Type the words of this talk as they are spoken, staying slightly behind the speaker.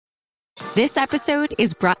This episode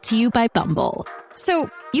is brought to you by Bumble. So,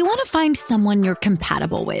 you want to find someone you're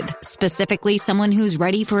compatible with, specifically someone who's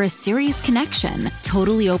ready for a serious connection,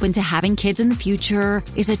 totally open to having kids in the future,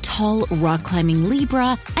 is a tall, rock-climbing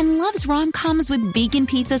Libra, and loves rom-coms with vegan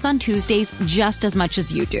pizzas on Tuesdays just as much as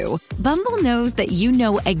you do. Bumble knows that you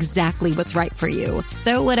know exactly what's right for you.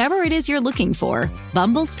 So whatever it is you're looking for,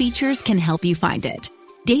 Bumble's features can help you find it.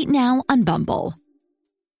 Date now on Bumble.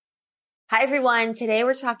 Hi, everyone. Today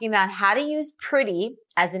we're talking about how to use pretty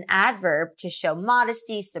as an adverb to show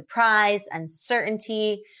modesty, surprise,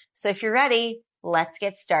 uncertainty. So if you're ready, let's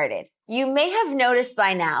get started. You may have noticed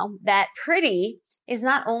by now that pretty is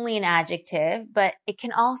not only an adjective, but it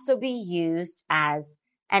can also be used as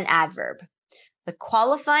an adverb. The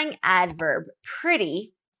qualifying adverb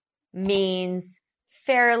pretty means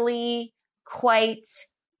fairly, quite,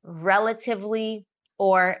 relatively,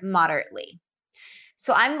 or moderately.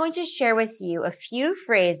 So I'm going to share with you a few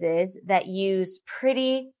phrases that use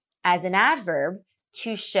pretty as an adverb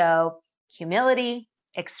to show humility,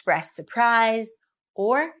 express surprise,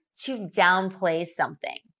 or to downplay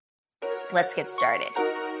something. Let's get started.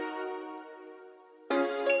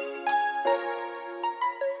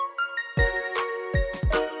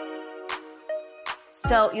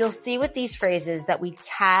 So you'll see with these phrases that we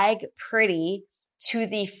tag pretty to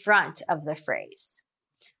the front of the phrase.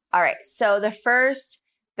 All right, so the first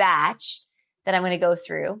batch that I'm going to go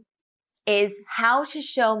through is how to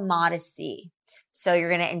show modesty. So you're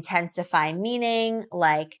going to intensify meaning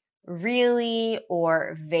like really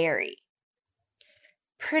or very.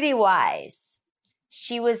 Pretty wise.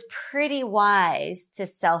 She was pretty wise to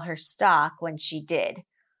sell her stock when she did.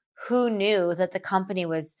 Who knew that the company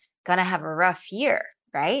was going to have a rough year,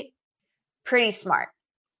 right? Pretty smart.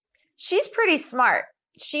 She's pretty smart.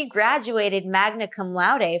 She graduated magna cum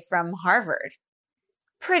laude from Harvard.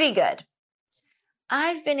 Pretty good.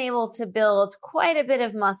 I've been able to build quite a bit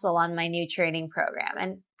of muscle on my new training program,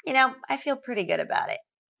 and, I feel pretty good about it.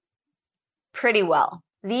 Pretty well.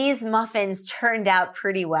 These muffins turned out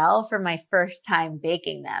pretty well for my first time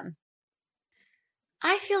baking them.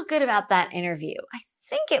 I feel good about that interview. I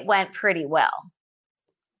think it went pretty well.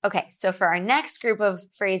 Okay, so for our next group of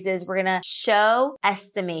phrases, we're going to show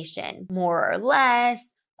estimation, more or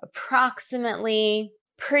less, approximately,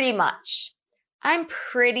 pretty much. I'm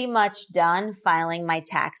pretty much done filing my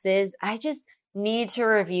taxes. I just need to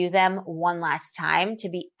review them one last time to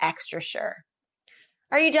be extra sure.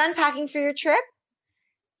 Are you done packing for your trip?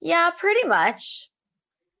 Yeah, pretty much.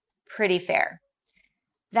 Pretty fair.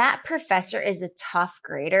 That professor is a tough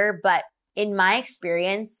grader, but in my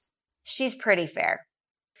experience, she's pretty fair.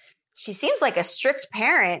 She seems like a strict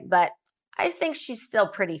parent, but I think she's still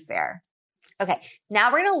pretty fair. Okay, now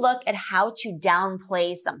we're going to look at how to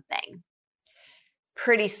downplay something.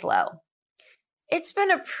 Pretty slow. It's been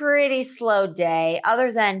a pretty slow day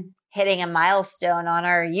other than hitting a milestone on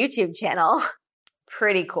our YouTube channel.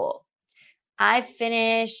 Pretty cool. I've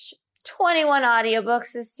finished 21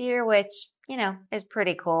 audiobooks this year, which, is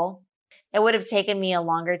pretty cool. It would have taken me a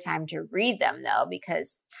longer time to read them though,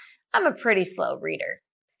 because I'm a pretty slow reader.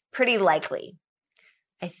 Pretty likely.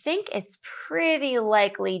 I think it's pretty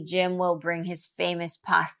likely Jim will bring his famous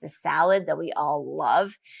pasta salad that we all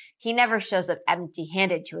love. He never shows up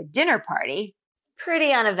empty-handed to a dinner party.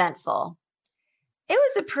 Pretty uneventful. It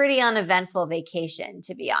was a pretty uneventful vacation,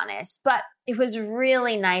 to be honest, but it was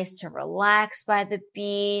really nice to relax by the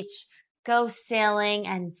beach, go sailing,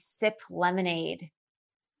 and sip lemonade.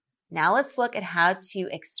 Now let's look at how to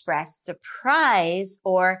express surprise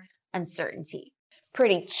or uncertainty.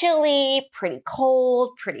 Pretty chilly, pretty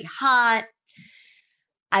cold, pretty hot.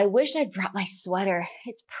 I wish I'd brought my sweater.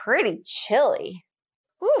 It's pretty chilly.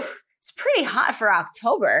 Whew, it's pretty hot for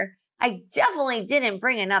October. I definitely didn't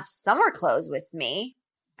bring enough summer clothes with me.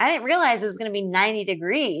 I didn't realize it was going to be 90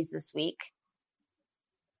 degrees this week.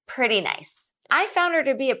 Pretty nice. I found her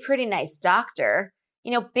to be a pretty nice doctor.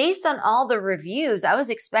 Based on all the reviews, I was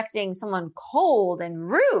expecting someone cold and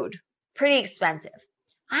rude. Pretty expensive.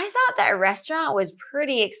 I thought that restaurant was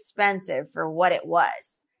pretty expensive for what it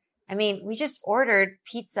was. We just ordered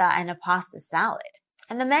pizza and a pasta salad,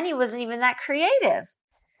 and the menu wasn't even that creative.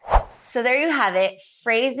 So there you have it,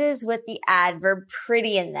 phrases with the adverb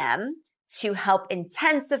pretty in them to help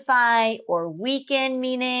intensify or weaken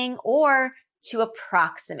meaning or to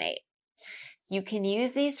approximate. You can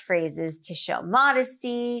use these phrases to show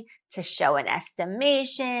modesty, to show an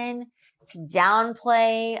estimation, to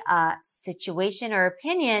downplay a situation or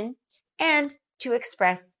opinion, and to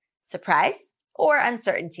express surprise or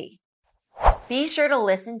uncertainty. Be sure to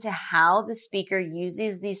listen to how the speaker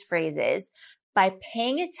uses these phrases by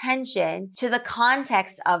paying attention to the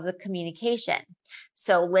context of the communication.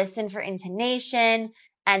 So listen for intonation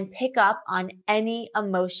and pick up on any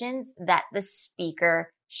emotions that the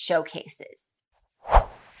speaker showcases.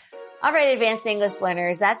 All right, advanced English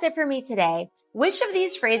learners, that's it for me today. Which of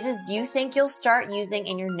these phrases do you think you'll start using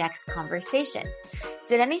in your next conversation?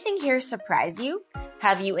 Did anything here surprise you?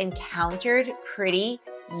 Have you encountered pretty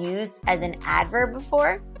used as an adverb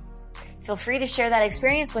before? Feel free to share that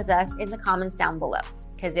experience with us in the comments down below,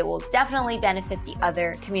 because it will definitely benefit the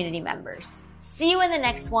other community members. See you in the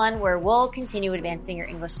next one where we'll continue advancing your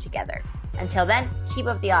English together. Until then, keep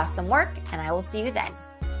up the awesome work, and I will see you then.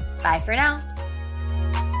 Bye for now.